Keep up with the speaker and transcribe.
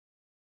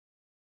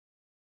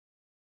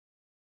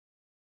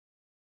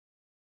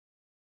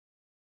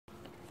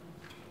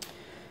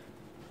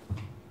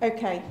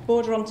Okay,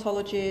 border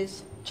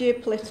ontologies,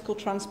 geopolitical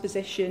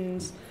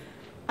transpositions,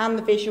 and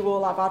the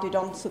visual I've added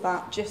on to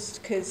that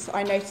just because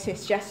I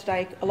noticed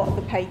yesterday a lot of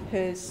the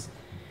papers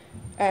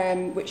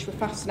which were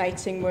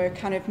fascinating were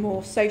kind of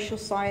more social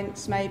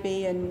science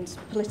maybe and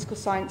political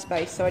science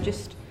based. So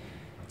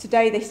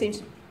today they seem to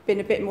have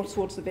been a bit more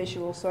towards the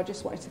visual, so I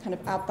just wanted to kind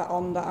of add that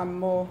on, that I'm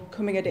more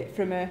coming at it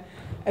from a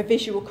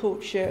visual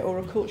culture or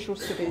a cultural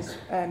studies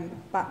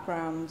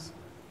background.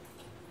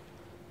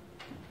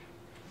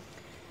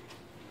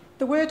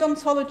 The word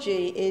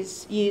ontology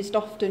is used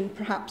often,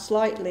 perhaps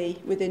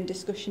lightly, within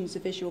discussions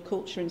of visual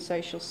culture and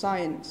social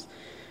science.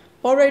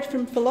 Borrowed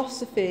from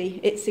philosophy,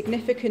 its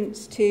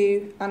significance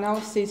to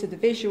analyses of the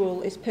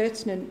visual is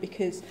pertinent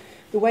because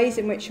the ways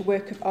in which a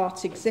work of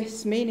art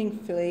exists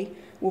meaningfully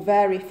will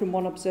vary from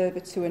one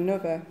observer to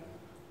another.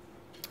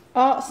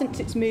 Art, since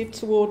its move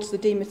towards the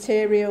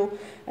dematerial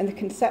and the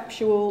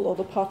conceptual or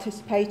the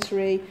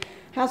participatory,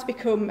 has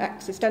become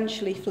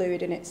existentially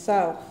fluid in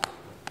itself.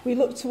 We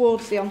look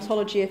towards the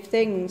ontology of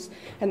things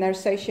and their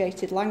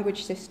associated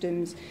language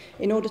systems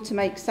in order to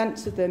make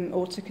sense of them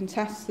or to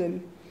contest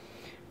them.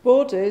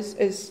 Borders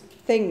as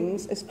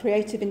things, as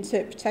creative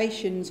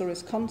interpretations or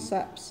as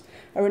concepts,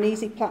 are an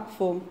easy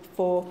platform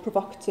for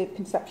provocative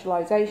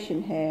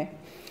conceptualisation here.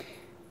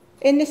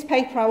 In this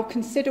paper, I will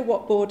consider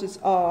what borders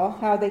are,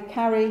 how they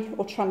carry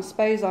or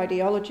transpose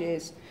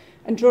ideologies,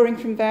 and drawing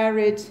from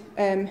varied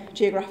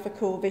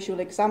geographical visual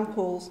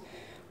examples,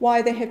 why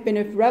they have been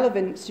of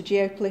relevance to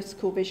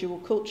geopolitical visual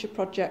culture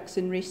projects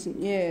in recent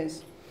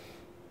years.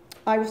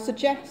 I will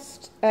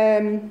suggest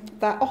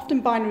that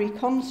often binary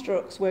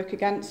constructs work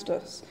against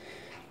us,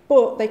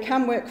 but they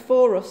can work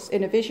for us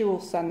in a visual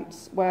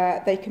sense,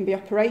 where they can be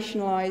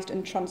operationalised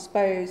and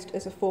transposed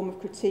as a form of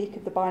critique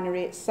of the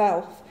binary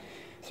itself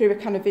through a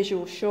kind of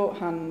visual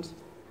shorthand.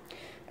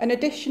 And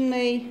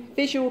additionally,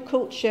 visual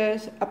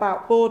cultures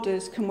about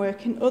borders can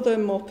work in other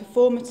more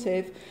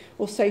performative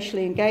or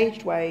socially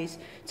engaged ways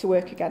to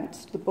work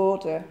against the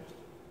border.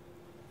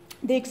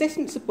 The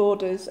existence of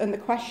borders and the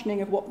questioning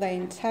of what they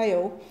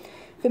entail,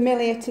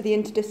 familiar to the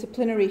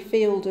interdisciplinary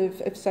field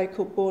of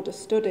so-called border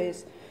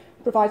studies,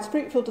 provides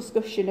fruitful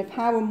discussion of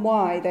how and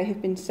why they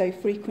have been so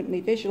frequently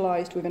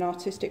visualised within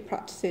artistic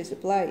practices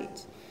of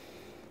late.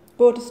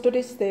 Border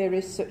studies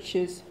theorists such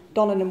as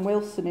Donnan and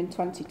Wilson in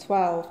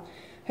 2012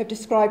 have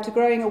described a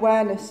growing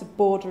awareness of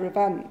border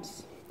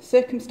events,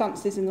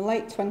 circumstances in the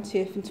late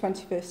 20th and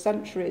 21st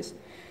centuries,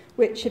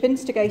 which have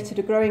instigated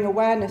a growing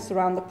awareness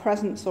around the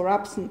presence or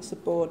absence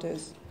of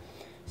borders.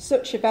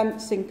 Such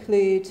events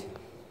include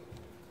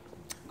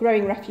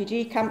growing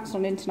refugee camps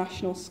on an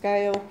international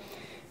scale,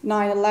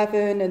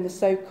 9/11 and the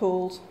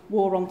so-called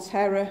war on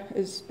terror,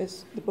 as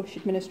the Bush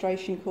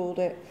administration called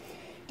it,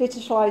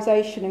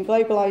 digitalisation and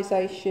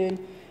globalisation,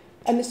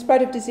 and the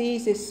spread of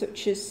diseases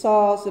such as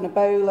SARS and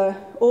Ebola,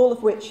 all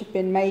of which have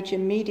been major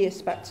media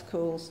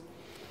spectacles.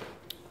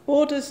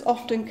 Borders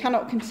often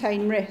cannot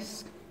contain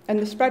risk and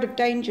the spread of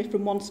danger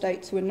from one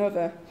state to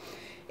another.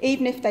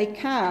 Even if they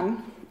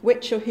can,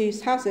 which or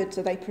whose hazards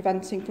are they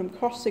preventing from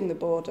crossing the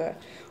border,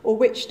 or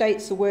which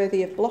states are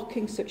worthy of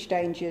blocking such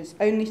dangers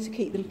only to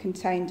keep them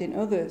contained in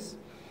others?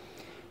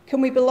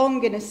 Can we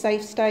belong in a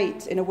safe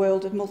state in a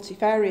world of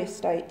multifarious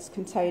states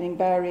containing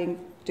varying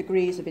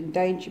degrees of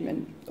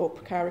endangerment or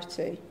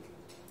precarity?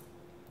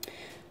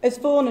 As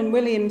Vaughan and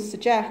Williams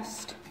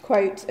suggest,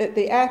 quote, at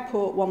the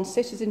airport one's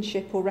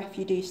citizenship or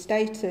refugee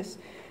status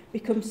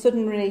becomes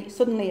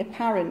suddenly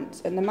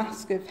apparent and the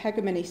mask of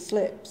hegemony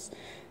slips.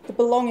 The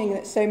belonging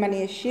that so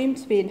many assume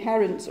to be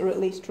inherent or at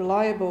least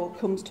reliable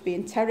comes to be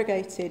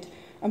interrogated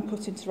and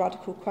put into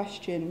radical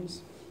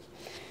questions.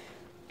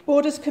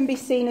 Borders can be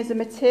seen as a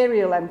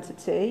material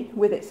entity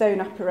with its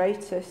own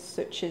apparatus,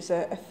 such as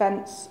a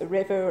fence, a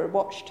river, a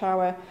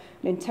watchtower,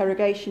 an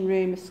interrogation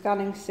room, a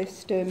scanning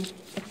system,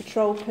 a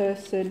patrol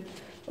person,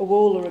 a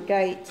wall or a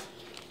gate.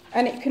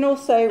 And it can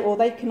also, or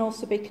they can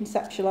also be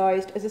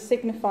conceptualised as a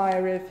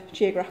signifier of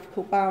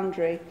geographical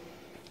boundary,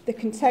 the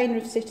container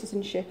of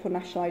citizenship or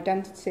national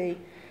identity,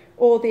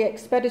 or the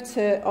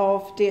expeditor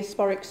of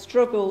diasporic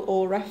struggle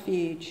or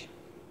refuge.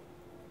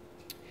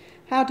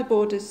 How do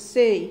borders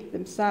see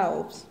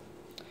themselves?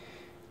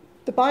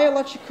 The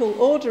biological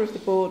order of the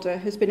border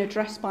has been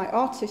addressed by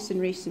artists in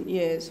recent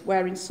years,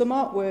 where in some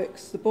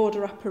artworks the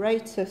border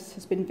apparatus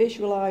has been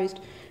visualised,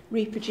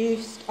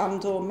 reproduced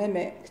and or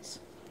mimicked.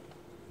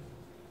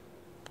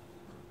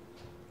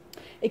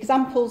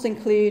 Examples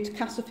include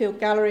Castlefield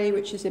Gallery,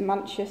 which is in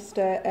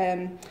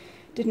Manchester,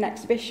 did an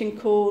exhibition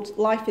called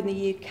Life in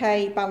the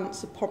UK,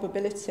 Balance of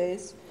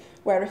Probabilities,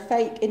 where a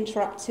fake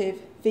interactive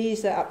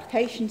visa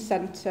application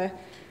centre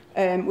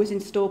was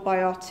installed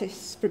by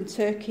artists from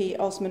Turkey,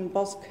 Osman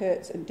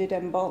Bozkurt and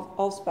Didem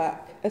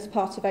Ozbek, as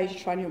part of Asia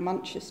Triennial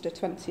Manchester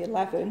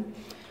 2011.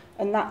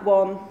 And that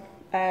one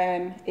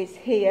is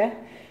here.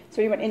 So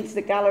when you went into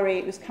the gallery,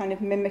 it was kind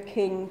of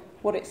mimicking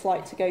what it's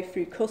like to go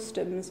through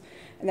customs,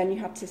 and then you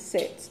had to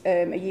sit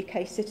a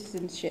UK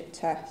citizenship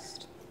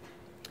test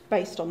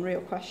based on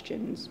real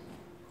questions.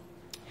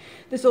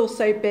 There's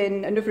also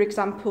been another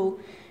example,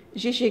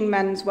 Zhijing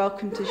Men's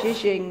Welcome to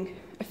Zhijing,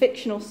 a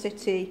fictional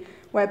city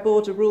where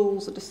border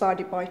rules are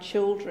decided by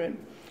children.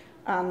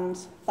 And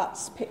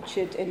that's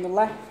pictured in the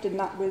left, and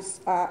that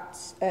was at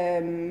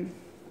the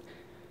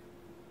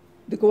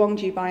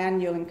Gwangju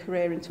Biennial in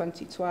Korea in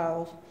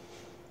 2012.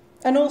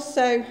 And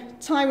also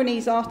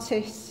Taiwanese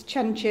artist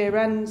Chen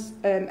Chih-ren's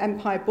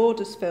Empire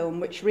Borders film,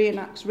 which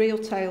reenacts real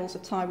tales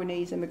of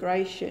Taiwanese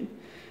immigration,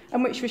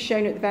 and which was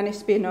shown at the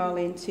Venice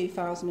Biennale in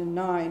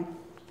 2009.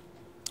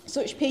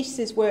 Such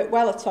pieces work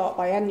well at art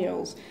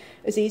biennials,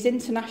 as these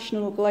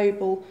international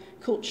global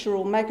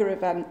cultural mega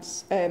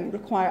events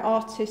require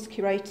artists,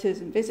 curators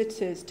and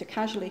visitors to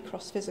casually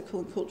cross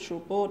physical and cultural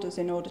borders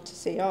in order to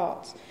see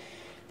art.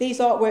 These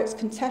artworks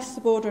contest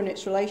the border and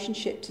its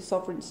relationship to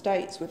sovereign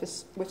states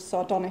with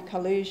sardonic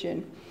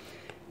allusion.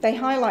 They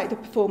highlight the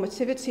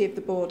performativity of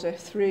the border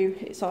through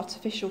its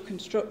artificial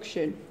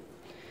construction.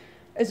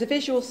 As a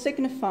visual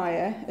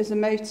signifier, as a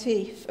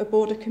motif, a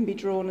border can be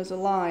drawn as a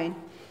line.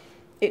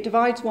 It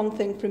divides one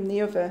thing from the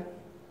other,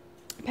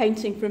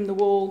 painting from the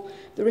wall,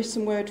 the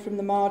written word from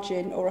the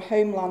margin, or a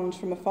homeland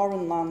from a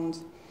foreign land.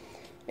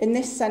 In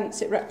this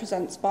sense, it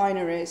represents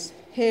binaries,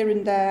 here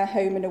and there,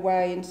 home and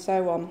away, and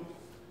so on.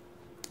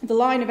 The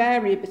line of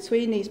area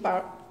between these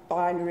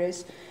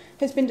binaries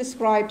has been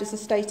described as a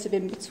state of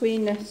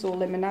in-betweenness or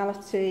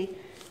liminality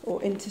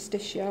or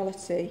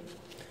interstitiality,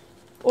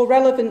 or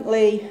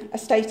relevantly, a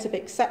state of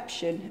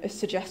exception, as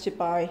suggested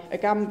by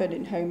Agamben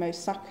in Homo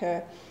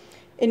Sacer,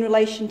 in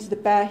relation to the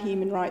bare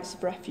human rights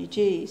of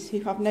refugees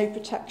who have no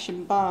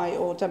protection by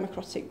or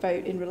democratic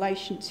vote in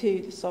relation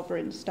to the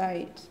sovereign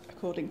state,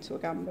 according to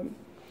Agamben.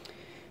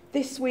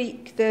 This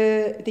week,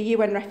 the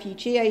UN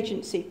Refugee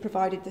Agency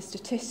provided the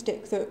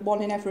statistic that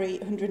 1 in every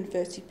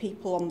 130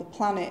 people on the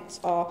planet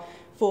are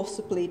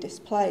forcibly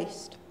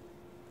displaced.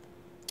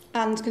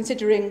 And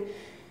considering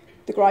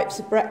the gripes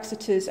of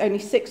Brexiters, only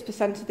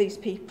 6% of these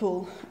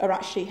people are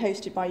actually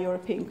hosted by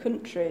European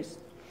countries.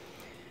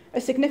 A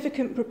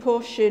significant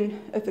proportion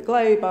of the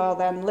globe are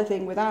then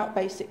living without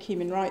basic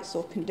human rights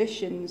or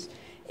conditions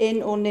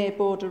in or near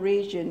border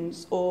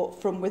regions, or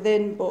from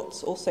within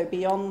but also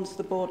beyond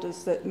the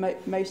borders that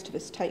most of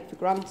us take for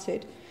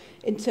granted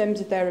in terms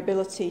of their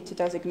ability to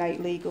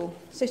designate legal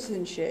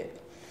citizenship.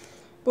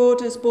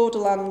 Borders,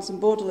 borderlands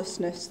and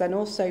borderlessness then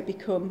also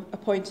become a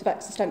point of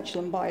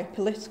existential and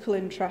biopolitical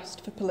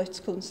interest for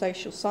political and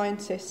social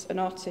scientists and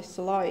artists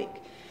alike.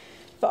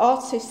 For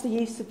artists, the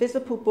use of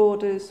visible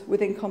borders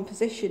within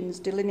compositions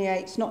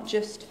delineates not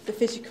just the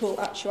physical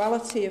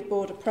actuality of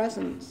border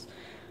presence,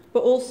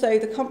 but also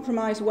the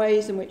compromised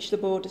ways in which the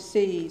border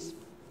sees.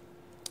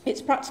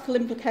 Its practical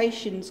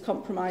implications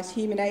compromise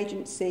human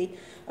agency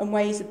and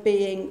ways of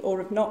being or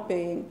of not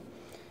being.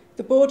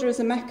 The border as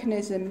a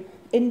mechanism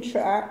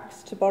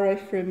interacts, to borrow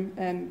from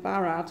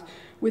Barad,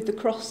 with the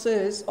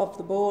crossers of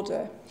the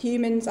border.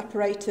 Humans,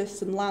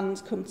 apparatus and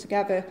land come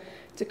together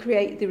to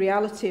create the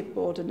reality of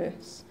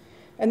borderness.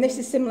 And this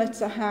is similar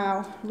to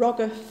how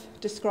Rogoff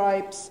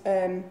describes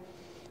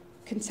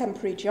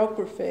contemporary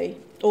geography,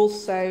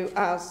 also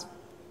as,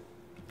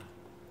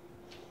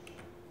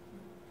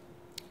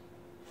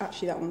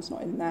 actually that one's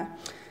not in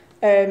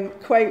there,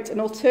 quote, an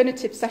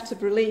alternative set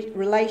of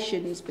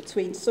relations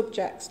between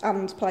subjects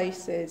and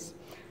places.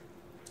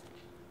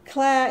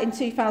 Clare, in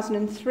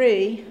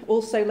 2003,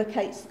 also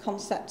locates the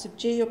concept of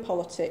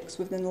geopolitics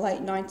within the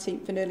late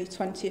 19th and early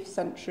 20th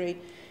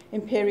century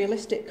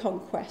imperialistic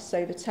conquests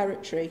over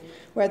territory,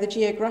 where the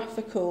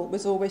geographical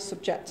was always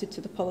subjected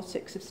to the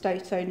politics of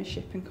state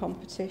ownership and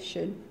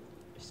competition.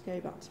 Just go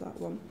back to that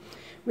one.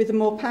 With the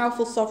more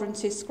powerful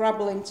sovereignties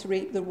scrabbling to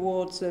reap the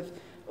rewards of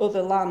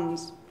other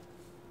lands.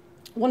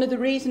 One of the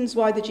reasons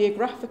why the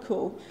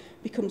geographical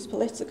becomes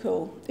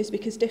political is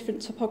because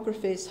different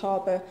topographies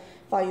harbour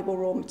valuable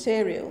raw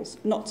materials,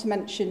 not to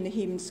mention the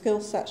human skill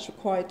sets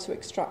required to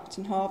extract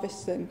and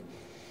harvest them.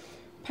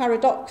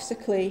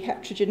 Paradoxically,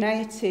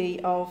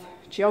 heterogeneity of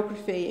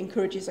geography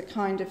encourages a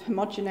kind of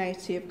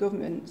homogeneity of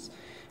governments,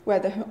 where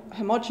the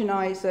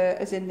homogenizer,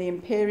 as in the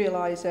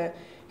imperializer,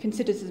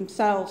 considers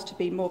themselves to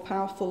be more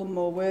powerful and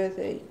more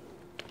worthy,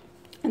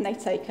 and they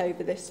take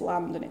over this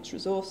land and its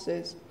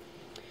resources.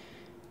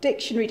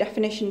 Dictionary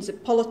definitions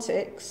of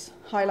politics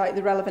highlight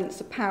the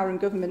relevance of power and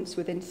governments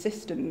within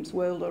systems,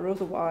 world or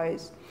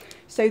otherwise.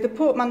 So the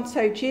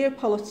portmanteau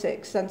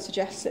geopolitics then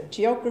suggests that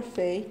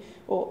geography,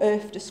 or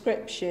earth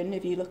description,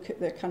 if you look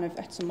at the kind of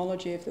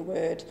etymology of the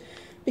word,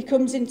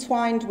 becomes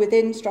entwined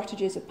within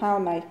strategies of power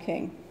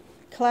making.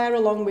 Clare,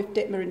 along with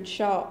Dittmer and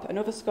Sharp and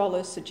other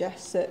scholars,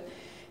 suggests that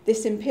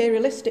this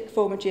imperialistic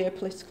form of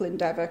geopolitical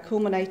endeavour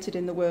culminated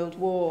in the world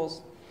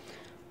wars.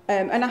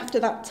 And after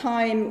that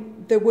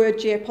time, the word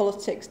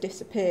geopolitics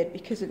disappeared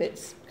because of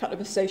its kind of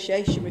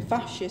association with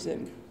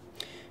fascism.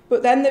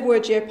 But then the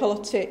word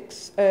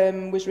geopolitics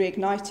was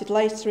reignited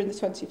later in the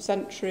 20th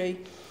century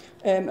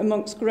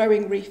amongst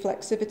growing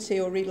reflexivity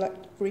or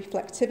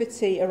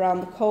reflectivity around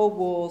the Cold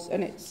Wars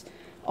and its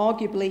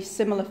arguably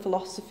similar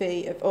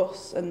philosophy of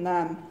us and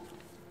them.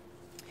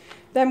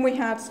 Then we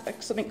had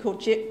something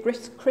called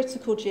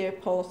critical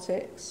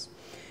geopolitics,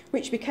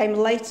 which became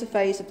a later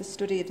phase of the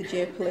study of the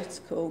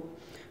geopolitical.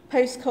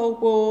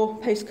 Post-Cold War,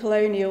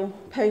 post-colonial,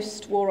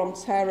 post-war on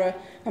terror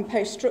and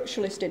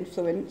post-structuralist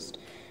influenced,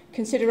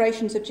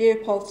 considerations of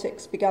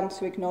geopolitics began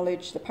to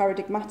acknowledge the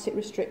paradigmatic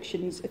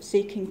restrictions of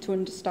seeking to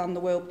understand the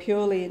world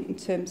purely in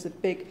terms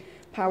of big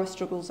power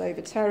struggles over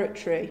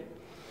territory.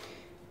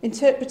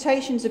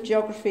 Interpretations of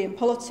geography and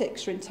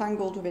politics are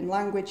entangled within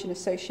language and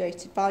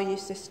associated value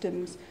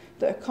systems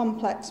that are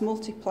complex,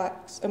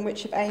 multiplex, and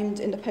which have aimed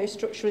in the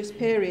post-structuralist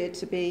period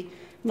to be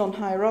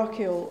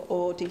non-hierarchical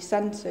or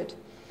decentered.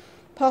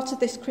 Part of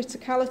this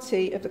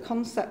criticality of the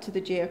concept of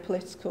the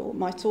geopolitical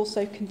might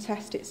also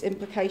contest its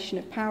implication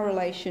of power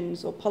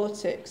relations or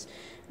politics,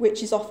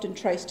 which is often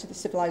traced to the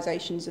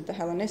civilizations of the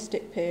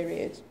Hellenistic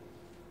period.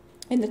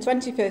 In the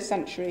 21st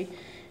century,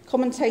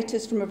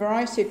 commentators from a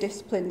variety of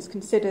disciplines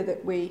consider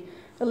that we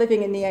are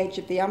living in the age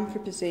of the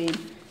Anthropocene,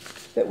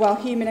 that while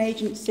human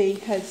agency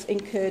has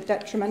incurred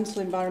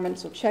detrimental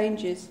environmental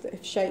changes that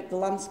have shaped the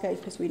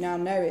landscape as we now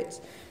know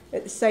it,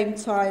 at the same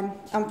time,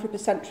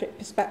 anthropocentric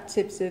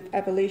perspectives of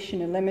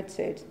evolution are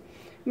limited.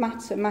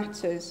 Matter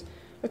matters.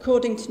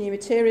 According to new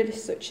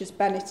materialists such as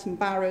Bennett and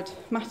Barrett,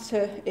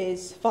 matter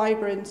is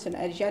vibrant and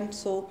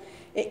agential.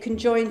 It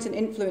conjoins and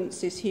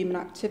influences human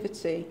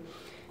activity.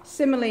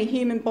 Similarly,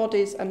 human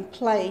bodies and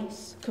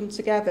place come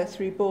together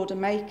through border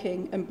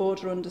making and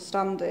border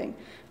understanding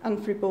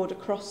and through border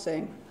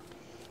crossing.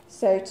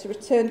 So to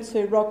return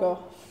to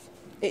Rogoff,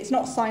 it's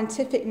not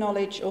scientific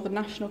knowledge or the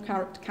national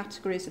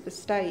categories of the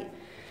state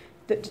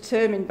that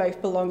determine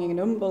both belonging and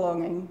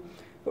unbelonging,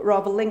 but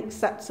rather linked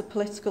sets of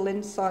political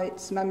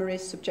insights,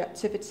 memories,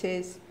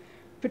 subjectivities,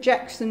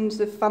 projections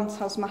of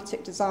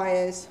phantasmatic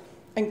desires,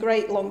 and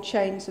great long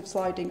chains of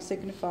sliding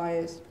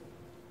signifiers.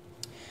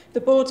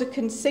 The border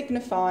can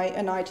signify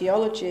an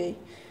ideology,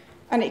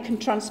 and it can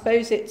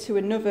transpose it to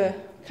another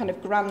kind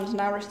of grand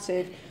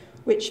narrative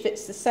which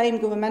fits the same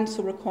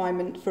governmental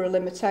requirement for a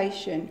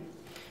limitation.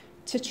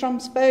 To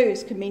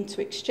transpose can mean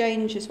to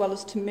exchange as well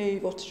as to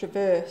move or to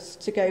traverse,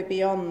 to go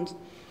beyond.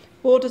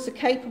 Borders are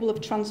capable of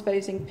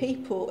transposing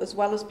people as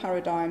well as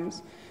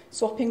paradigms,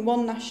 swapping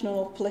one national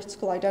or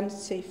political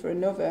identity for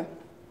another.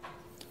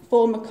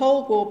 Former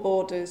Cold War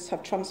borders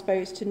have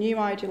transposed to new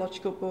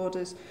ideological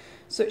borders,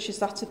 such as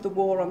that of the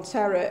war on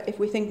terror. If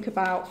we think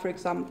about, for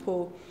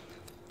example,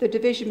 the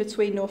division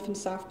between North and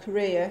South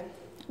Korea,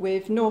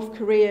 with North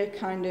Korea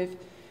kind of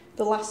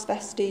the last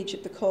vestige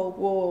of the Cold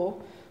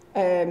War,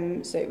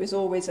 so it was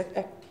always a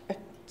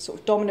sort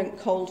of dominant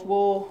Cold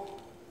War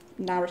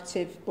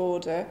narrative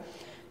border,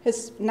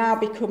 has now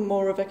become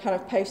more of a kind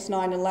of post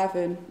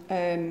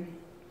 9/11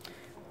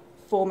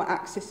 former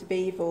axis of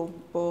evil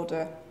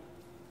border.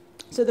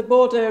 So the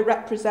border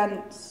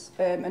represents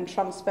and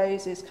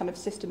transposes kind of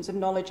systems of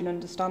knowledge and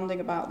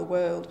understanding about the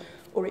world,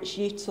 or it's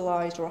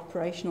utilised or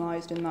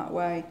operationalised in that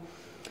way.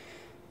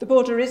 The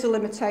border is a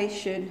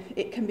limitation.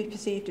 It can be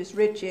perceived as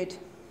rigid.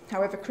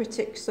 However,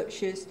 critics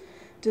such as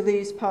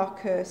Deleuze,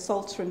 Parker,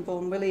 Salter and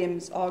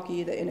Vaughan-Williams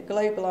argue that in a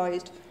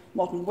globalised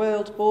modern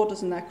world,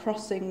 borders and their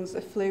crossings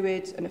are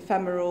fluid and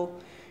ephemeral,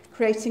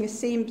 creating a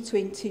seam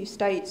between two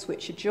states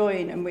which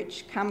adjoin and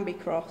which can be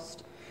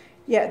crossed.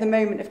 Yet at the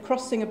moment of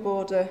crossing a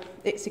border,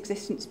 its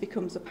existence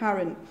becomes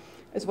apparent,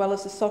 as well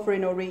as the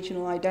sovereign or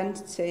regional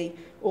identity,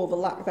 or the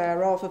lack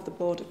thereof, of the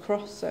border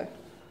crosser.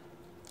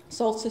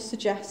 Salter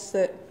suggests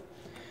that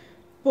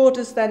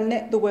borders then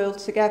knit the world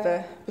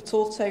together, but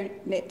also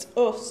knit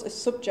us as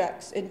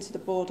subjects into the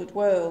bordered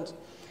world.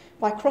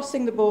 By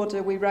crossing the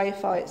border, we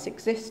reify its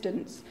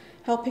existence,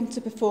 helping to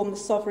perform the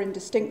sovereign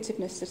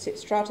distinctiveness that it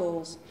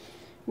straddles.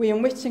 We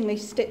unwittingly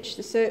stitch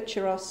the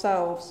searcher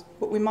ourselves,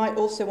 but we might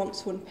also want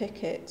to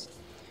unpick it.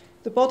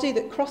 The body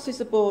that crosses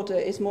a border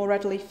is more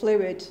readily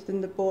fluid than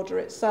the border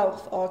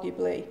itself,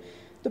 arguably.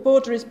 The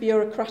border is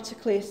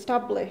bureaucratically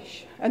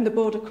established, and the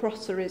border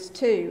crosser is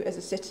too, as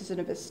a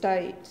citizen of a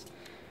state,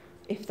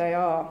 if they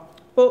are.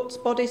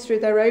 But bodies through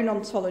their own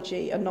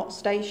ontology are not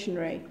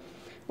stationary,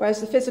 whereas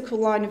the physical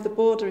line of the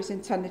border is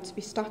intended to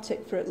be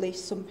static for at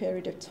least some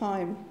period of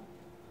time.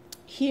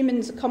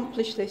 Humans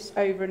accomplish this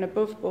over and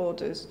above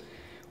borders.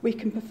 We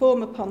can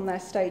perform upon their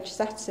stage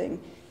setting,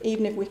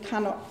 even if we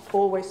cannot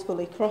always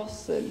fully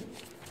cross them.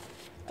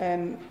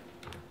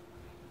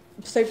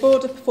 So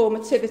border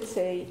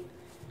performativity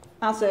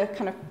as a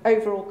kind of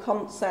overall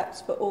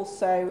concept, but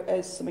also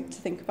as something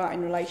to think about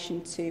in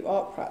relation to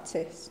art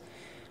practice.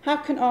 How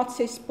can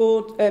artists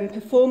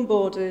perform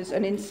borders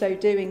and in so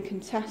doing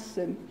contest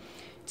them?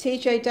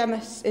 T.J.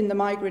 Demas in The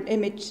Migrant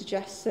Image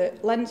suggests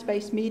that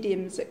lens-based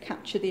mediums that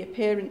capture the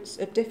appearance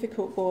of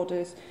difficult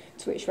borders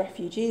to which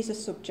refugees are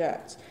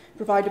subject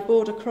provide a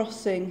border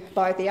crossing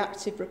by the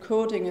active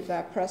recording of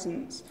their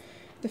presence.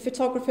 The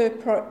photographer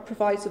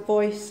provides a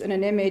voice and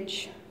an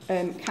image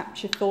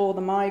capture for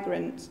the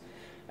migrant,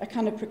 a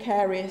kind of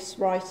precarious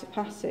rite of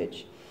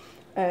passage,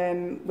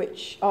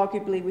 which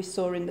arguably we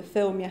saw in the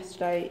film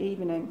yesterday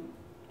evening.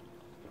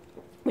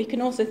 We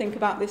can also think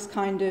about this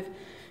kind of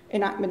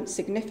enactment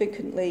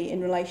significantly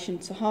in relation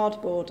to hard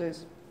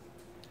borders,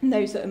 and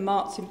those that are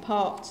marked in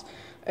part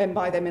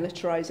by their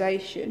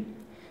militarisation.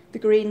 the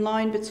green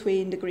line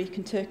between the Greek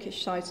and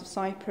Turkish sides of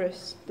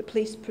Cyprus, the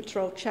police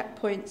patrol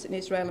checkpoints in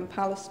Israel and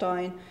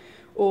Palestine,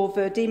 or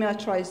the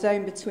demilitarised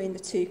zone between the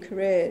two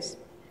Koreas.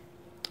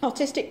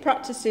 Artistic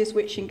practices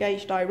which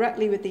engage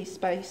directly with these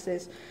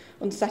spaces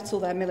unsettle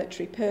their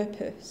military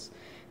purpose.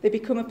 They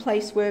become a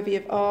place worthy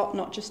of art,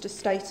 not just a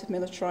state of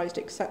militarised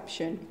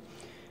exception.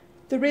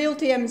 The Real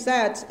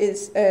DMZ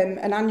is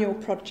an annual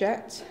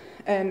project.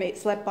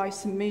 It's led by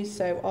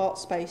Sammuso Art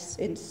Space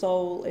in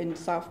Seoul in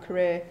South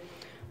Korea.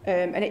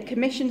 And it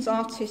commissions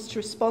artists to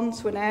respond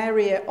to an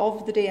area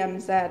of the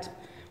DMZ,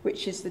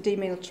 which is the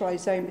demilitarised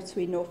zone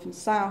between North and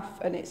South,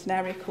 and it's an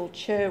area called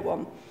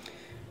Churwon.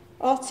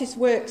 Artists'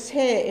 works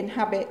here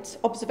inhabit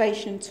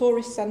observation and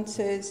tourist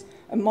centres,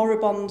 and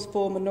moribund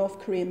former North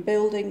Korean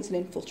buildings and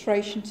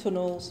infiltration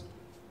tunnels,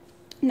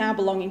 now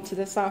belonging to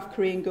the South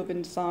Korean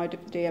governed side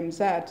of the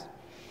DMZ.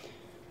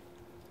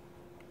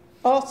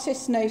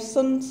 Artists know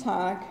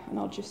Suntag, and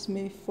I'll just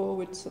move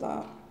forward to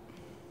that.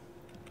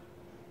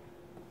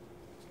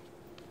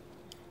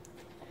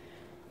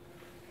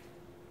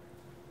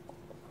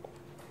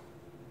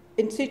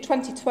 In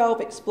 2012,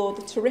 explored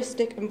the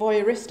touristic and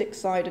voyeuristic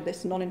side of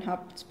this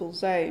non-inhabitable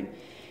zone.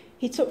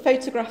 He took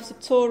photographs of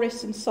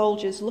tourists and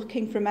soldiers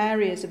looking from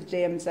areas of the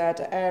DMZ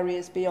at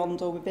areas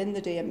beyond or within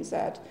the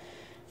DMZ.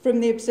 From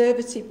the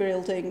observatory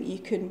building, you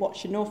can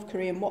watch a North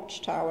Korean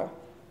watchtower.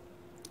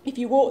 If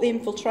you walk the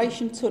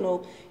infiltration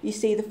tunnel, you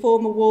see the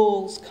former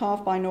walls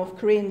carved by North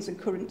Koreans and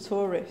current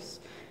tourists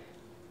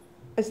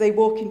as they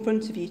walk in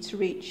front of you to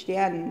reach the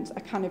end,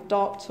 a kind of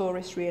dark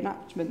tourist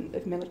reenactment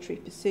of military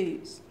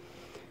pursuits.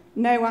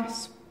 No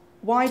asks,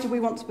 why do we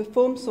want to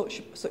perform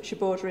such a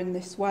border in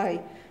this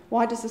way?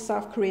 Why does the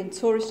South Korean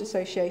Tourist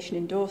Association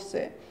endorse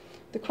it?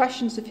 The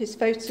questions of his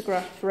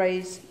photograph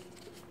raise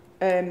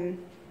the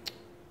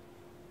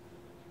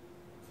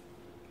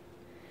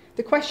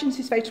questions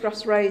his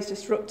photographs raise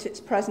disrupt its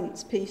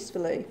presence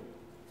peacefully.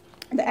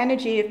 The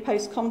energy of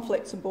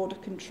post-conflict and border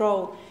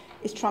control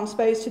is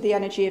transposed to the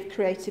energy of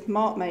creative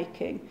mark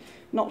making,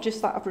 not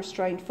just that of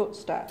restrained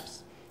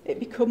footsteps. It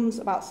becomes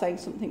about saying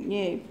something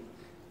new.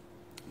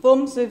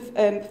 Forms of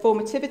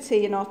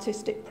performativity in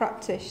artistic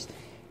practice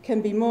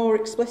can be more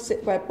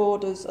explicit where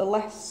borders are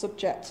less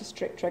subject to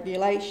strict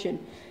regulation,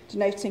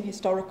 denoting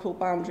historical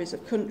boundaries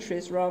of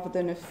countries rather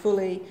than of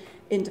fully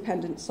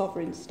independent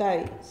sovereign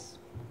states,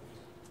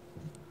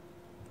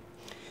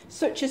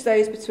 such as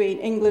those between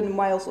England and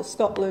Wales or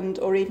Scotland,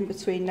 or even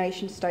between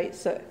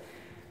nation-states that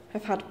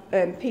have had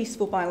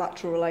peaceful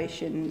bilateral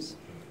relations.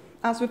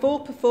 As with all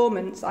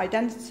performance,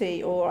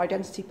 identity, or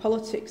identity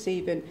politics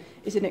even,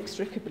 is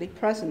inextricably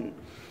present.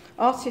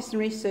 Artist and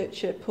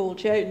researcher Paul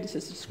Jones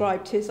has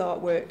described his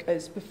artwork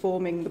as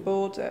performing the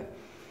border.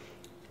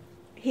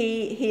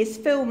 He is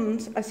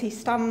filmed as he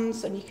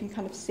stands, and you can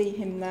kind of see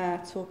him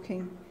there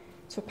talking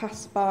to a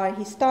passerby.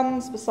 He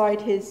stands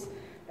beside his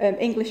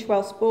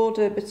English-Welsh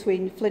border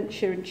between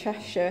Flintshire and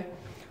Cheshire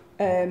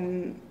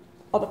on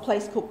a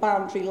place called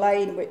Boundary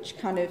Lane, which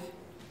kind of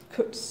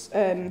cuts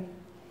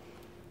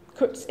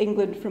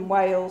England from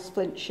Wales,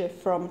 Flintshire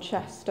from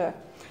Chester.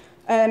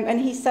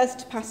 And he says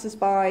to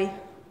passers-by,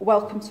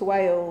 "Welcome to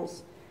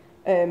Wales,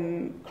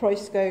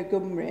 Croesgo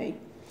Gymru."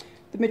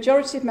 The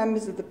majority of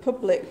members of the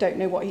public don't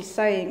know what he's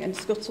saying and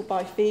scuttle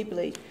by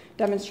feebly,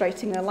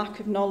 demonstrating a lack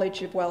of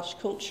knowledge of Welsh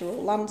culture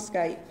or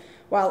landscape,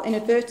 while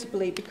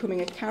inadvertently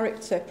becoming a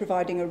character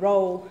providing a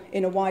role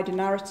in a wider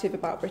narrative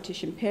about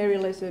British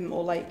imperialism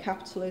or late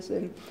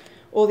capitalism,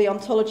 or the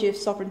ontology of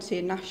sovereignty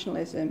and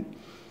nationalism,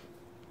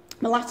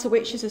 the latter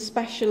which has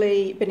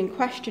especially been in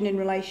question in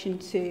relation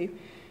to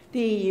the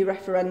EU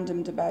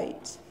referendum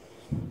debate.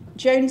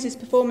 Jones's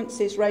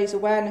performances raise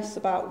awareness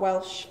about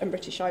Welsh and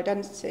British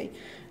identity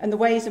and the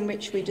ways in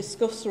which we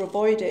discuss or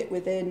avoid it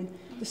within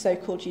the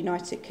so-called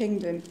United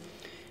Kingdom.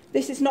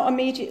 This is not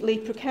immediately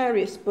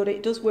precarious, but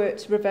it does work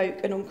to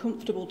provoke an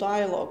uncomfortable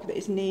dialogue that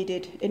is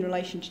needed in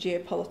relation to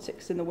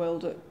geopolitics in the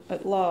world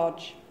at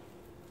large.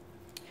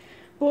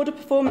 Border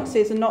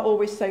performances are not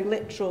always so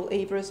literal,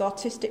 either as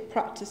artistic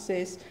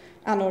practices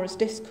and or as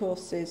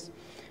discourses.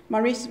 My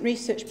recent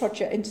research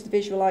project into the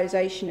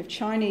visualisation of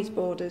Chinese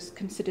borders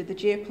considered the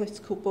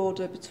geopolitical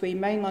border between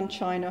mainland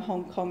China,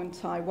 Hong Kong and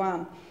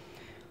Taiwan.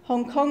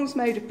 Hong Kong's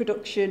mode of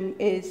production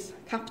is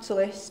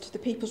capitalist. The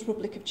People's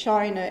Republic of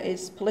China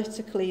is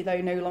politically, though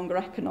no longer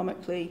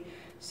economically,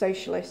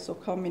 socialist or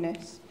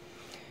communist.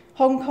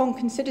 Hong Kong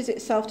considers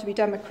itself to be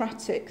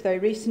democratic, though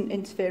recent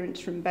interference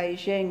from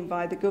Beijing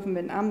by the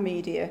government and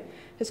media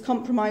has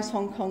compromised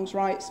Hong Kong's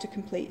rights to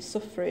complete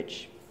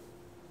suffrage.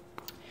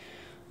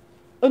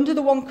 Under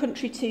the one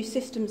country, two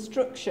systems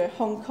structure,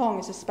 Hong Kong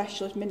is a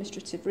special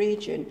administrative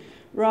region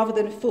rather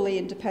than a fully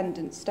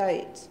independent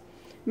state.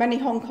 Many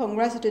Hong Kong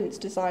residents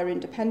desire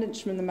independence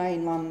from the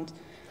mainland,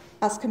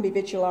 as can be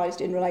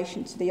visualised in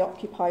relation to the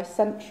Occupy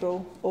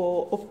Central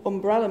or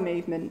Umbrella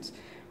movement,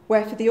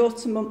 where for the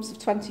autumn months of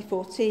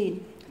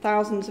 2014,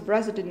 thousands of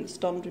residents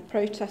donned with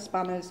protest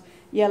banners,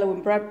 yellow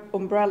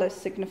umbrellas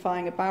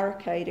signifying a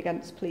barricade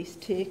against police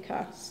tear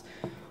gas,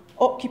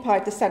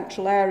 occupied the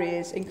central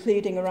areas,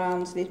 including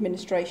around the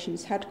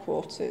administration's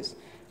headquarters,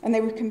 and they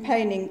were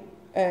campaigning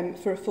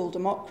for a full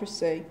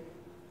democracy.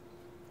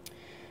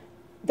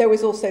 There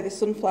was also the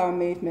Sunflower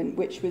Movement,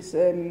 which was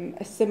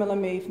a similar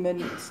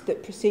movement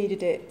that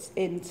preceded it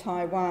in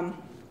Taiwan.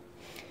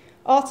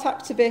 Art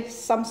activists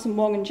Samson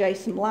Wong and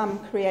Jason Lam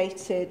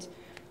created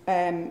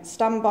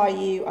Stand By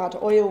You Add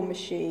Oil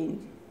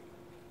Machine,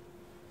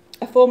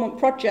 a 4-month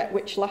project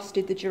which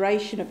lasted the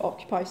duration of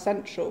Occupy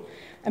Central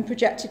and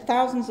projected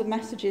thousands of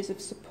messages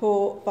of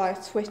support via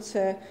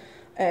Twitter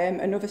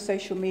and other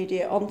social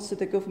media onto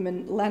the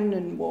government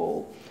Lenin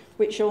wall,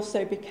 which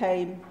also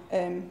became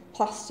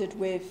plastered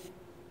with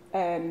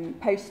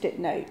post-it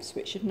notes,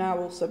 which have now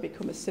also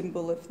become a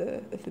symbol of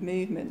the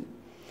movement.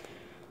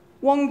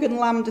 Wong and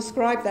Lam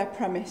described their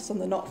premise on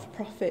the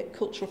not-for-profit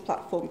cultural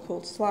platform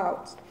called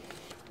Slout.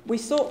 We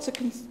sought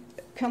to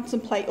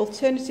contemplate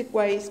alternative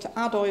ways to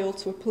add oil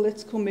to a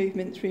political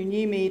movement through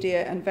new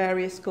media and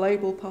various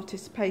global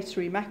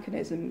participatory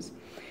mechanisms.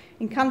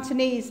 In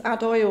Cantonese,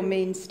 add oil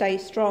means stay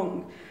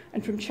strong,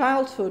 and from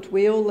childhood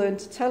we all learn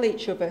to tell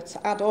each other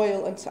to add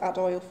oil and to add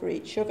oil for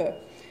each other.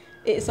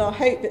 It is our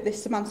hope that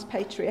this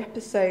emancipatory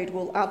episode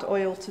will add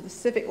oil to the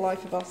civic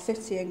life of our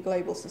city and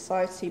global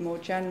society more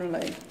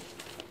generally.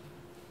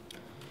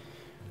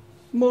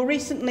 More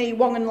recently,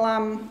 Wong and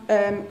Lam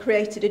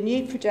created a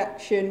new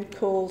projection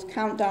called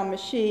Countdown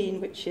Machine,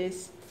 which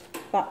is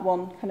that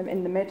one kind of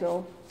in the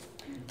middle.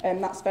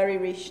 That's very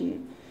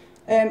recent.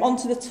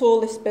 Onto the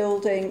tallest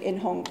building in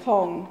Hong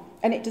Kong.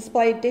 And it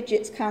displayed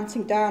digits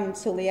counting down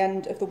until the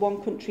end of the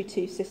One Country,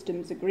 Two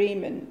Systems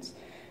agreement,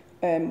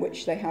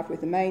 which they have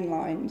with the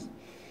mainland.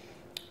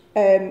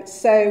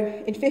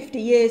 So in 50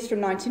 years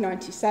from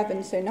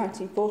 1997, so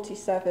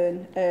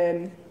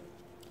 1947,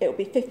 it will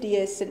be 50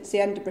 years since the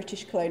end of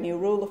British colonial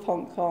rule of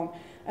Hong Kong,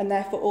 and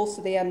therefore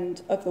also the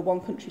end of the One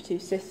Country, Two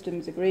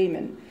Systems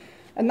agreement.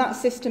 And that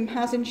system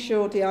has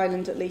ensured the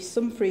island at least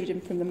some freedom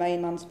from the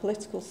mainland's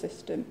political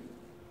system.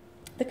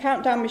 The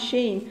countdown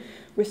machine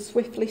was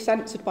swiftly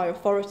censored by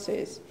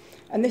authorities,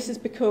 and this has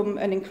become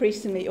an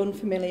increasingly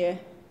unfamiliar,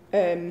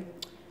 a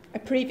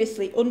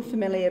previously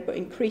unfamiliar but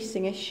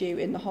increasing issue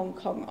in the Hong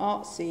Kong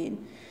art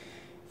scene.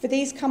 For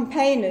these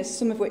campaigners,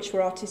 some of which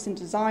were artists and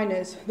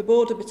designers, the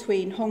border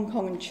between Hong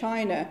Kong and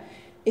China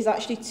is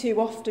actually too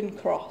often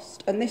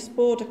crossed, and this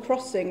border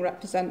crossing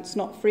represents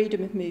not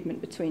freedom of movement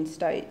between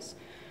states,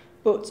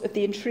 but of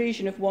the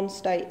intrusion of one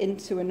state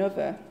into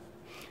another.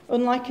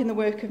 Unlike in the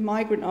work of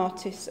migrant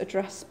artists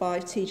addressed by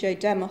T.J.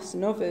 Demos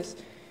and others,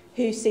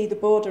 who see the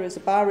border as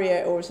a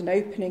barrier or as an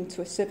opening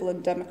to a civil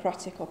and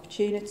democratic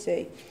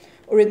opportunity,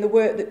 or in the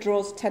work that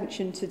draws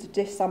attention to the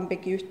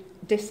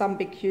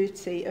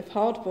disambiguity of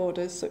hard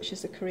borders, such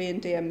as the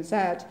Korean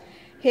DMZ,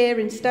 here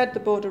instead the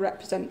border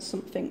represents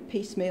something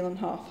piecemeal and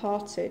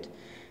half-hearted.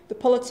 The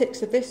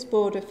politics of this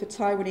border for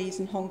Taiwanese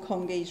and Hong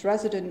Kongese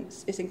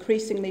residents is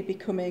increasingly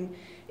becoming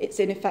its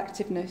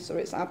ineffectiveness or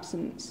its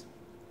absence.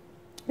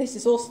 This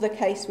is also the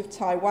case with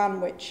Taiwan,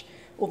 which,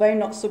 although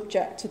not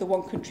subject to the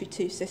One Country,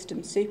 Two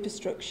Systems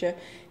superstructure,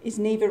 is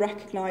neither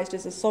recognised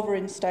as a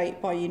sovereign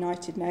state by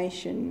United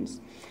Nations.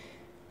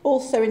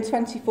 Also in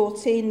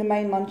 2014, the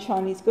mainland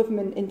Chinese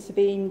government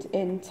intervened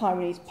in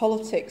Taiwanese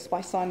politics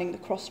by signing the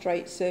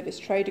Cross-Strait Service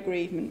Trade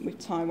Agreement with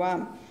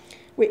Taiwan,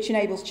 which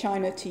enables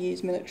China to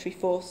use military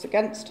force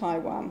against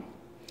Taiwan.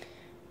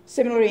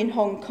 Similarly, in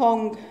Hong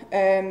Kong,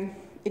 in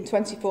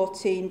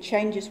 2014,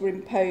 changes were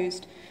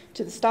imposed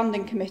to the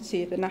Standing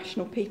Committee of the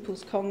National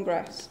People's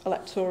Congress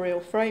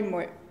electoral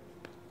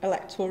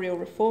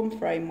reform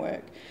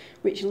framework,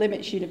 which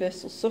limits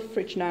universal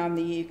suffrage now in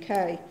the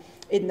UK,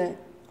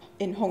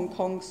 in Hong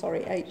Kong,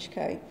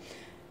 HK.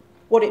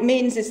 What it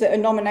means is that a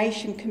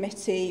nomination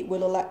committee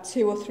will elect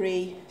 2 or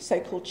 3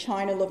 so-called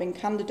China-loving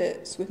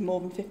candidates with more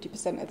than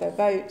 50% of their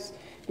votes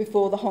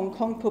before the Hong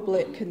Kong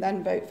public can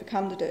then vote for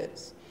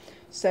candidates.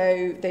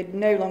 So they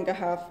no longer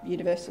have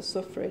universal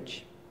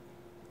suffrage.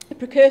 A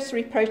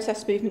precursory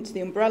protest movement to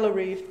the umbrella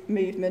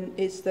movement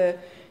is the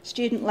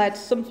student-led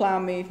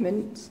Sunflower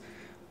Movement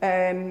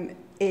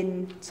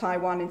in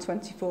Taiwan in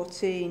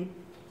 2014.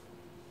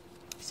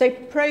 So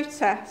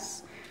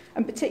protests,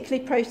 and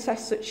particularly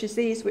protests such as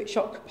these, which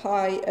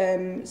occupy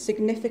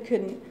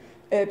significant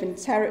urban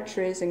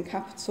territories and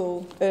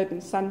capital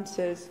urban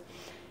centres,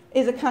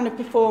 is a kind of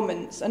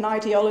performance, an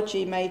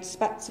ideology made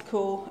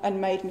spectacle and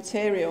made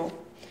material.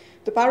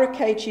 The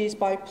barricades used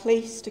by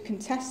police to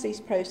contest these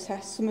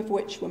protests, some of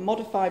which were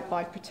modified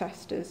by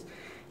protesters,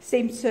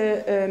 seem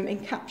to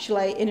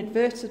encapsulate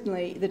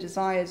inadvertently the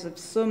desires of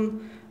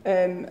some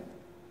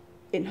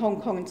in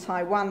Hong Kong and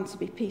Taiwan to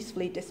be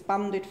peacefully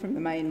disbanded from the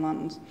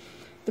mainland.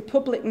 The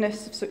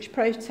publicness of such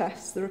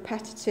protests, the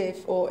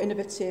repetitive or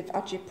innovative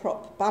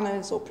agitprop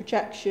banners or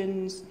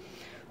projections,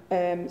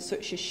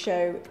 such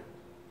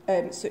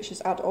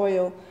as Add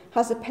Oil,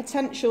 has the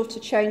potential to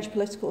change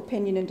political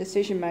opinion and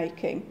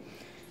decision-making.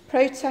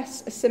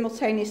 Protests are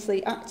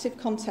simultaneously active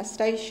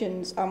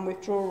contestations and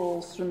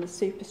withdrawals from the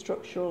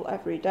superstructural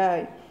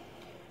everyday,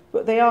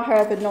 but they are,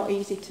 however, not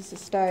easy to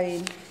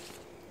sustain.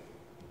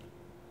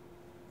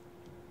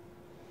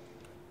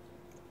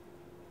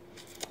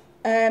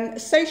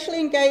 Socially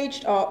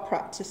engaged art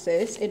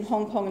practices in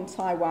Hong Kong and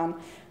Taiwan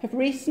have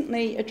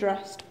recently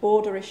addressed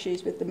border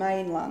issues with the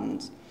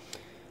mainland.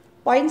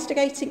 By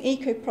instigating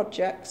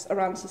eco-projects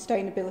around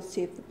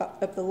sustainability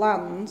of the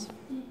land,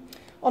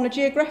 on a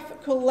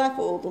geographical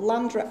level, the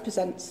land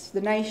represents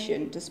the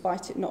nation,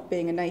 despite it not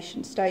being a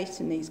nation-state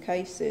in these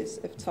cases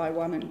of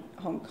Taiwan and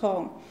Hong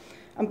Kong.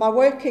 And by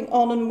working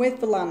on and with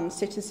the land,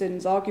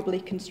 citizens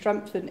arguably can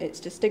strengthen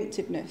its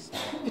distinctiveness,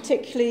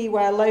 particularly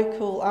where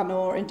local and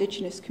or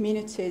indigenous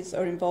communities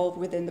are involved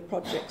within the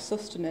project's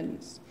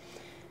sustenance.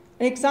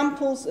 And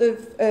examples of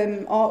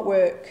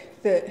artwork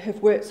that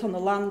have worked on the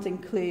land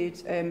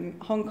include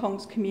Hong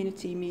Kong's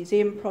community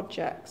museum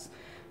projects.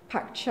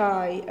 Pak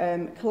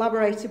Chai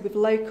collaborated with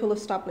local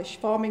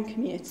established farming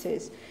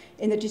communities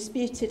in the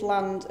disputed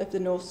land of the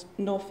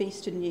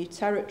northeastern New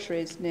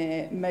Territories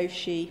near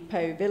Moshi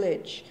Po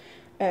village,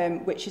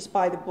 which is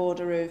by the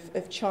border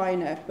of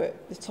China,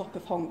 but the top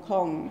of Hong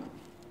Kong.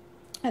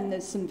 And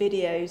there's some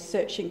videos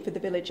searching for the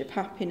Village of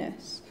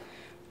Happiness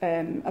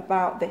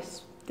about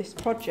this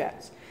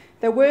project.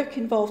 Their work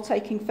involved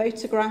taking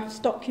photographs,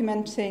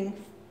 documenting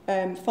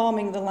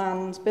farming the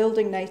land,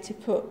 building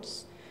native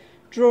huts,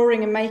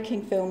 drawing and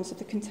making films of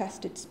the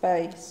contested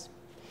space.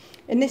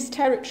 In this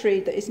territory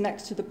that is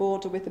next to the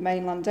border with the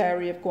mainland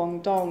area of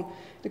Guangdong,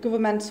 the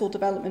Governmental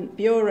Development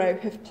Bureau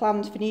have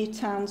planned for new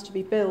towns to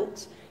be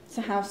built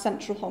to house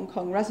central Hong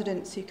Kong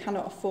residents who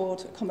cannot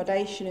afford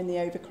accommodation in the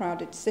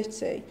overcrowded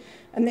city,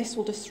 and this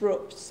will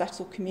disrupt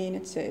settled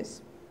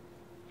communities.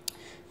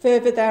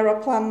 Further, there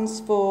are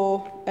plans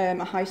for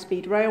a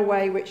high-speed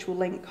railway which will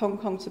link Hong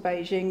Kong to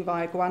Beijing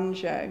via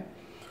Guangzhou.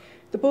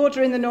 The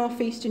border in the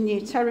northeastern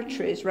New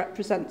Territories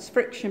represents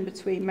friction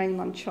between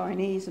mainland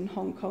Chinese and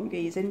Hong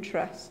Kongese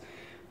interests,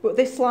 but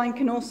this line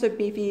can also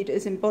be viewed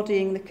as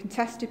embodying the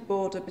contested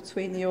border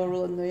between the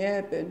rural and the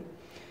urban.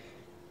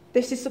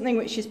 This is something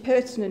which is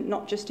pertinent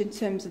not just in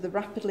terms of the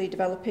rapidly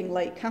developing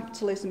late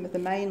capitalism of the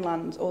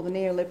mainland or the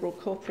neoliberal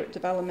corporate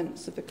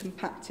developments of the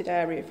compacted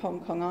area of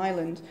Hong Kong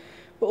Island,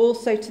 but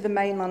also to the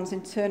mainland's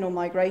internal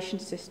migration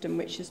system,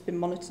 which has been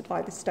monitored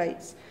by the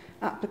state's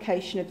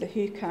application of the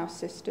Hukao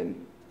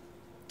system.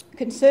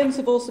 Concerns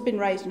have also been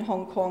raised in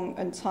Hong Kong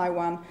and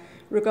Taiwan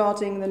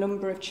regarding the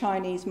number of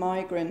Chinese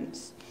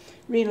migrants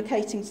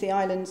relocating to the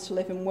islands to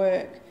live and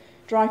work,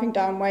 driving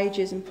down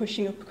wages and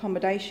pushing up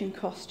accommodation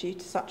costs due to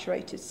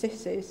saturated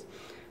cities,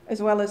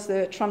 as well as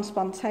the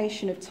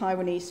transplantation of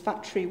Taiwanese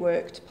factory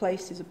work to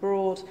places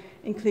abroad,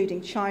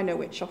 including China,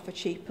 which offer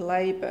cheaper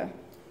labour.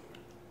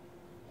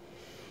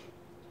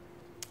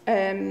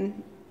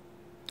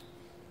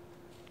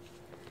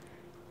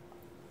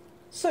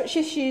 Such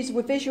issues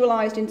were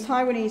visualised in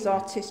Taiwanese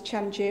artist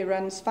Chen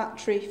Jiren's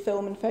factory,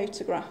 film and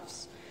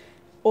photographs,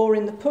 or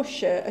in The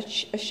Pusher,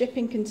 a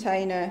shipping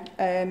container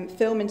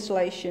film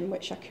installation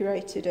which I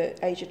curated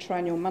at Asia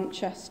Triennial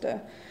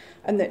Manchester,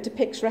 and that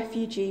depicts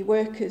refugee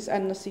workers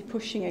endlessly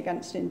pushing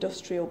against an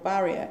industrial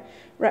barrier,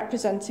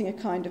 representing a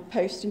kind of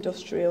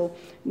post-industrial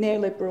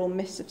neoliberal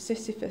Miss of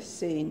Sisyphus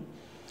scene.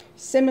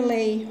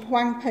 Similarly,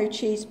 Huang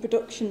Po-chi's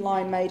production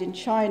line Made in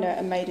China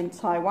and Made in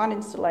Taiwan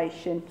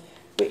installation,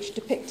 which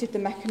depicted the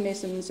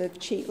mechanisms of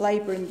cheap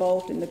labour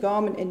involved in the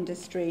garment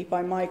industry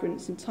by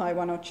migrants in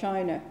Taiwan or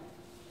China.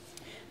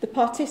 The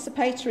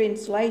participatory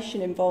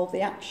installation involved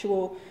the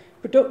actual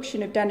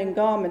production of denim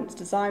garments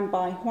designed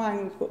by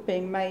Huang but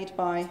being made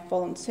by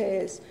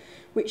volunteers,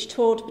 which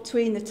toured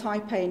between the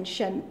Taipei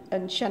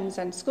and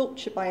Shenzhen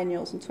sculpture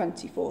biennials in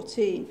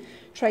 2014,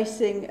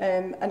 tracing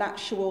an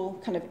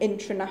actual kind of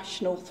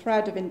international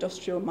thread of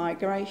industrial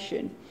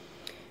migration.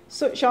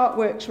 Such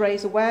artworks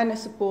raise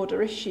awareness of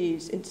border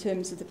issues in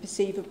terms of the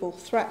perceivable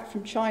threat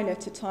from China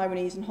to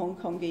Taiwanese and Hong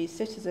Kongese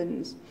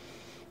citizens.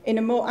 In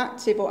a more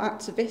active or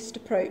activist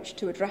approach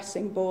to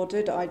addressing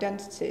bordered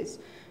identities,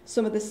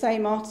 some of the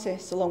same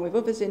artists, along with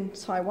others in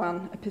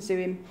Taiwan, are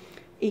pursuing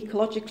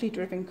ecologically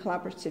driven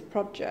collaborative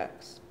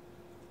projects.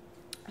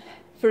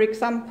 For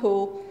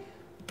example,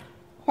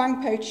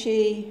 Huang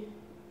Po-chi,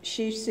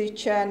 Xu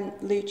Su-chen,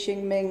 Liu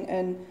Qingming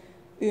and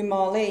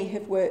Umar Lee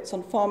have worked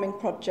on farming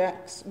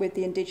projects with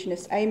the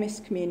indigenous Amis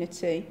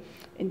community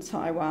in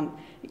Taiwan,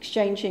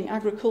 exchanging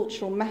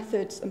agricultural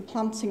methods and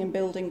planting and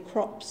building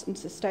crops and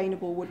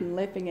sustainable wooden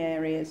living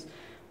areas,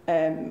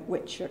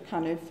 which are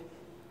kind of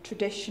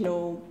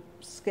traditional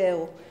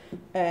skill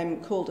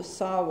called a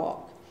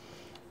sawak.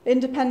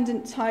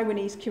 Independent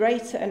Taiwanese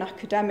curator and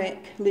academic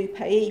Liu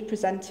Pei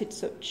presented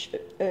such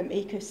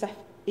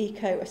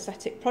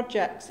eco-aesthetic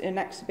projects in an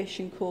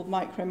exhibition called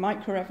Micro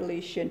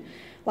Revolution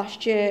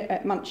last year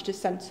at Manchester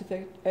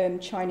Centre for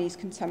Chinese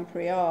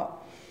Contemporary Art.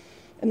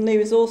 And Liu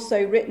has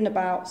also written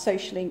about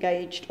socially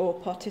engaged or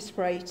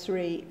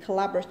participatory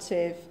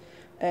collaborative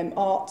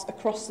art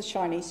across the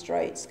Chinese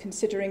Straits,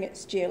 considering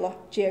its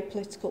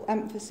geopolitical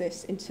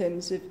emphasis in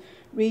terms of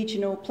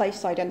regional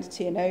place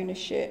identity and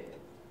ownership.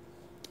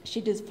 She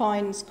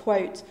defines,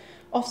 quote,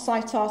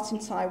 "Off-site art in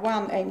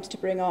Taiwan aims to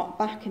bring art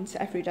back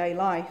into everyday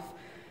life.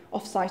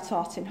 Off-site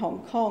art in Hong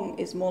Kong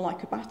is more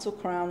like a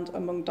battleground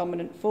among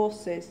dominant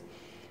forces.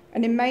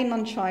 And in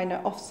mainland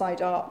China,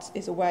 offside art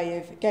is a way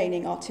of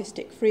gaining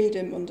artistic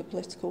freedom under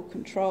political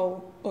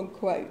control,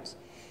 unquote.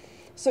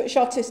 Such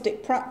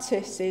artistic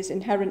practice is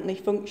inherently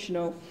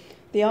functional.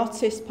 The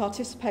artist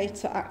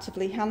participator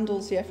actively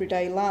handles the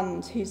everyday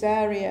land, whose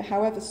area,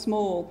 however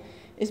small,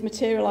 is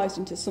materialised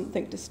into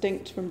something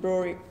distinct from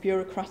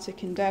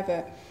bureaucratic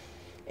endeavour.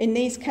 In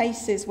these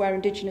cases where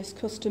Indigenous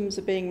customs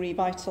are being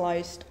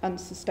revitalised and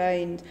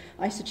sustained,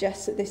 I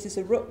suggest that this is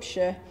a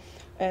rupture,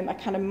 a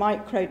kind of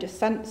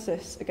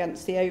micro-dissensus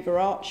against the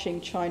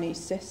overarching Chinese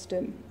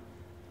system.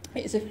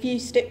 It is a few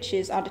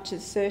stitches added to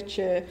the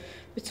suture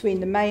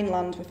between the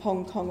mainland with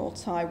Hong Kong or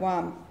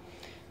Taiwan.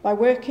 By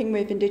working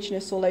with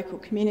Indigenous or local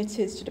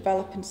communities to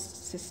develop and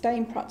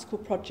sustain practical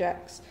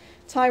projects,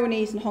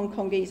 Taiwanese and Hong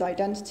Kongese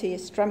identity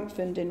is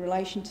strengthened in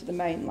relation to the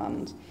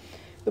mainland.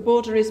 The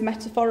border is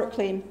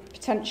metaphorically and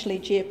potentially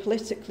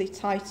geopolitically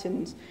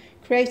tightened,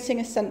 creating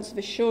a sense of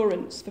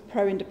assurance for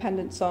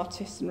pro-independence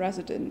artists and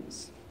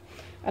residents.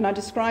 And I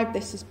describe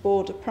this as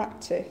border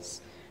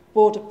praxis,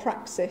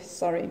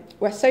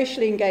 where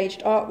socially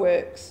engaged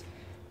artworks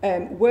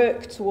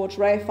work towards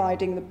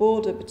reifying the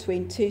border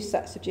between two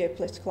sets of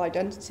geopolitical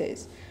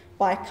identities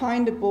by a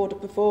kind of border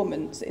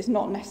performance that is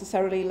not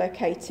necessarily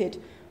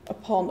located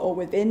upon or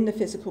within the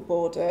physical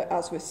border,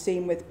 as was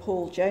seen with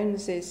Paul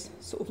Jones's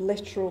sort of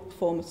literal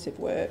performative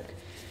work,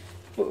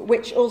 but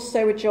which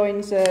also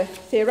adjoins a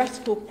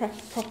theoretical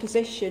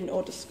proposition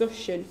or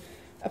discussion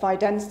of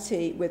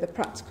identity with a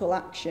practical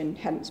action,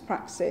 hence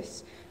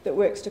praxis, that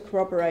works to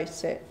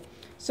corroborate it.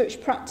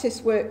 Such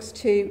practice works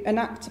to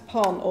enact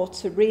upon or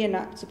to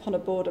reenact upon a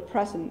border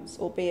presence,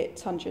 albeit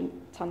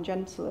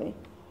tangentially.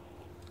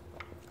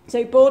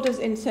 So borders,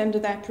 in terms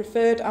of their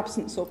preferred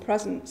absence or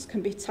presence,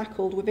 can be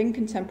tackled within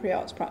contemporary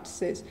arts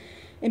practices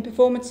in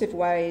performative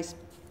ways,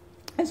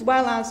 as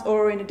well as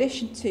or in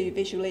addition to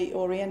visually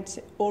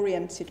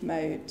oriented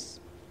modes.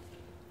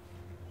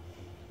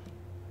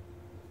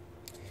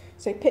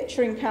 So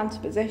picturing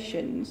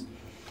counterpositions.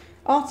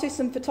 Artists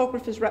and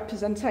photographers'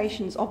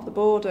 representations of the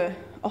border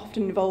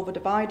often involve a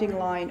dividing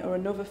line or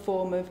another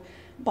form of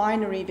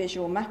binary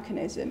visual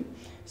mechanism,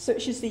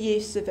 such as the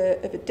use of a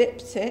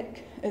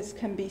diptych, as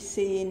can be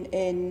seen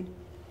in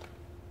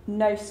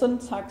No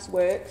Sontag's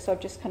work. So I've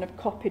just kind of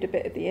copied a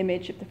bit of the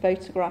image of the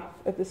photograph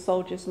of the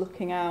soldiers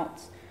looking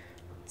out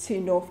to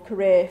North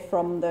Korea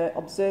from the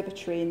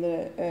observatory in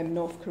the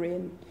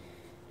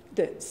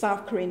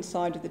South Korean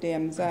side of the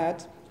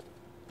DMZ.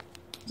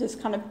 This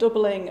kind of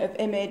doubling of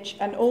image,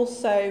 and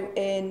also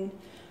in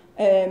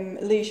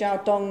Liu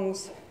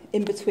Xiaodong's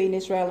In Between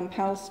Israel and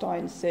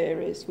Palestine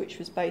series, which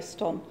was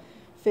based on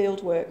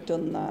field work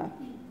done there.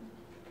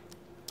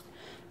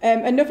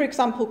 Another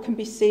example can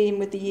be seen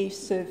with the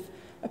use of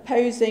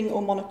opposing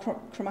or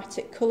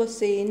monochromatic colour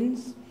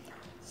scenes,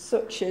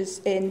 such as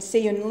in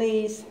Siyun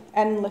Lee's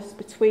endless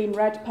between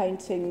red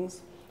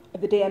paintings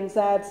of the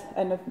DMZ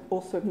and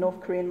also of North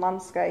Korean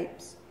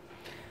landscapes,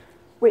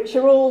 which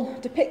are all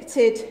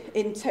depicted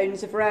in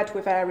tones of red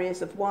with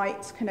areas of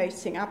white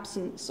connoting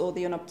absence or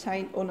the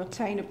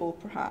unattainable,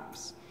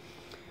 perhaps.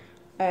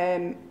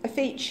 A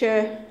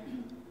feature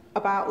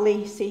about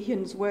Lee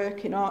Si-hyun's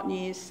work in Art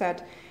News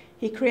said,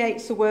 he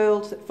creates a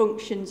world that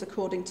functions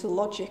according to the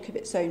logic of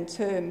its own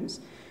terms,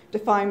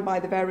 defined by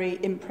the very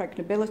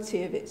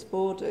impregnability of its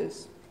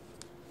borders.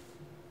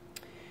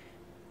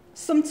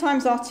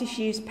 Sometimes artists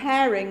use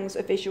pairings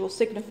of visual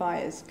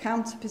signifiers,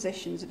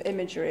 counterpositions of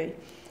imagery,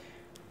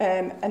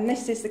 and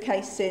this is the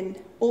case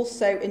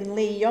also in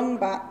Lee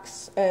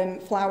Youngbak's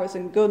Flowers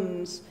and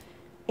Guns,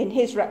 in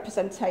his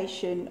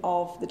representation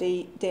of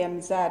the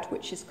DMZ,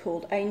 which is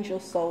called Angel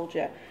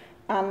Soldier.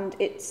 And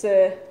it's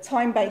a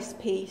time-based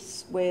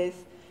piece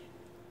with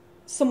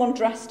someone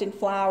dressed in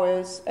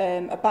flowers,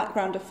 a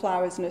background of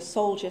flowers, and a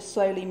soldier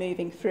slowly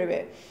moving through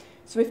it.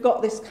 So we've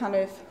got this kind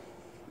of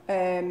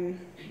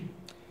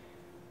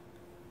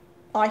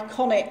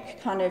iconic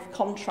kind of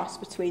contrast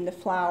between the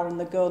flower and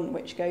the gun,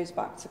 which goes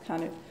back to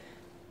kind of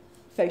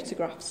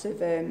photographs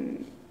of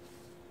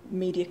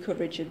media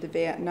coverage of the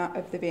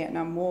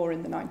Vietnam War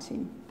in the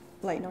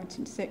late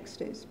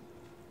 1960s.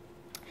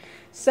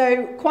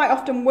 So quite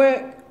often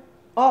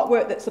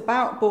artwork that's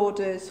about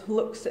borders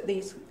looks at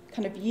these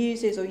kind of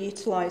uses or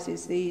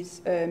utilises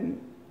these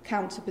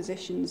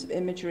counterpositions of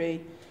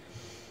imagery.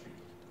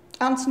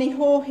 Anthony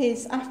Hoare,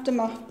 his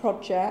Aftermath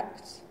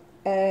project,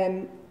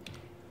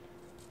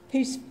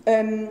 whose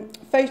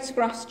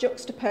photographs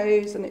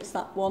juxtapose, and it's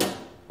that one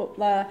up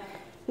there,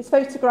 his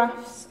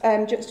photographs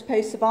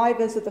juxtapose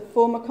survivors of the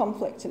former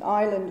conflict in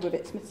Ireland with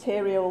its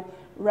material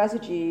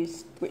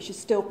residues, which is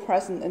still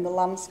present in the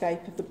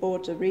landscape of the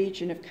border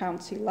region of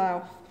County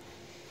Louth.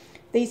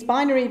 These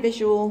binary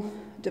visual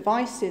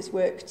devices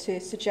work to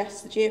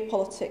suggest the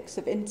geopolitics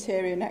of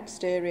interior and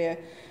exterior,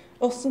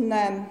 us and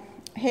them,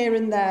 here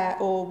and there,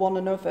 or one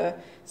another,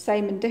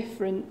 same and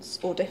difference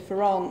or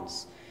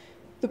difference.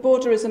 The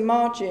border is a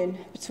margin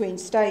between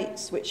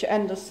states which are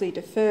endlessly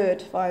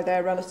deferred via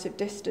their relative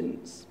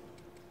distance.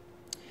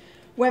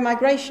 Where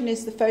migration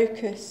is the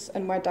focus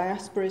and where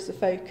diaspora is the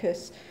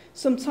focus,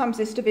 Sometimes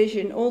this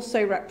division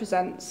also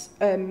represents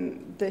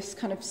this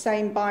kind of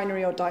same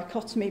binary or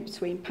dichotomy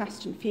between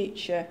past and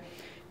future,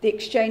 the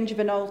exchange of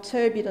an old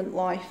turbulent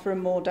life for a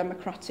more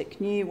democratic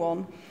new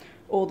one,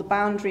 or the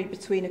boundary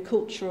between a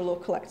cultural or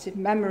collective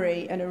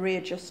memory and a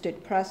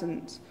readjusted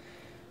present.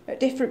 At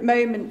different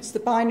moments, the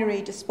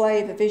binary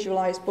display of a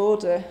visualised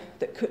border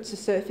that cuts a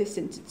surface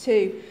into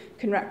two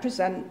can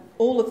represent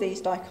all of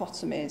these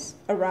dichotomies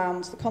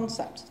around the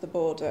concept of the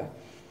border.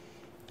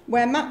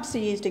 Where maps are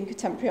used in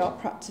contemporary art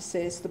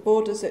practices, the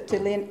borders that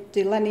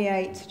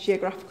delineate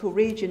geographical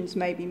regions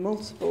may be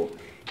multiple,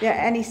 yet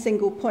at any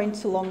single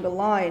point along the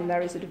line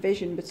there is a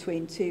division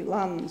between two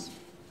lands.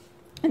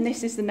 And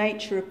this is the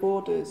nature of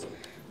borders,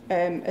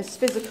 as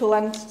physical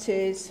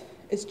entities,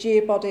 as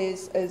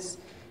geobodies, as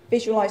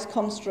visualised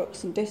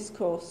constructs and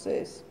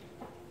discourses.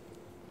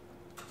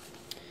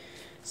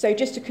 So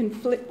just to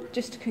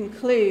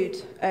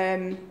conclude,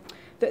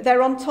 that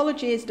their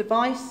ontology is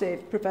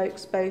divisive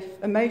provokes both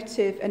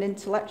emotive and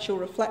intellectual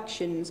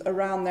reflections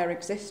around their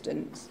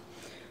existence,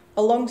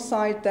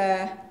 alongside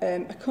their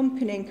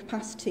accompanying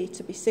capacity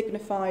to be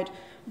signified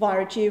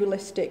via a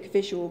dualistic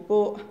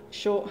visual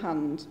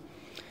shorthand.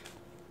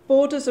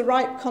 Borders are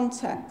ripe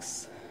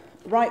concepts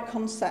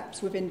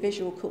within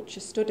visual culture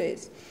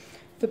studies,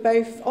 for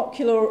both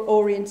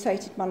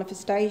ocular-orientated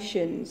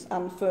manifestations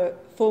and for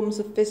forms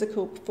of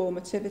physical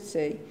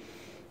performativity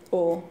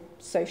or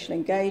social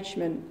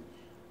engagement.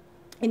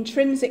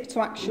 Intrinsic to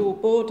actual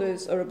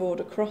borders are a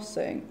border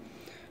crossing,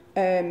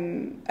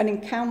 an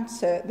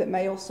encounter that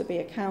may also be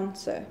a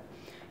counter,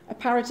 a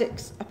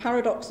paradox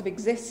of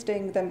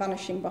existing then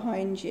vanishing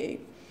behind you.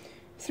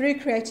 Through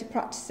creative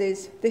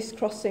practices, this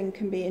crossing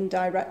can be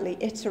indirectly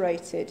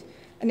iterated,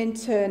 and in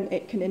turn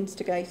it can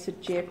instigate a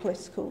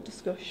geopolitical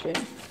discussion.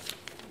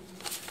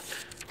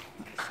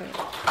 That's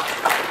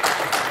it.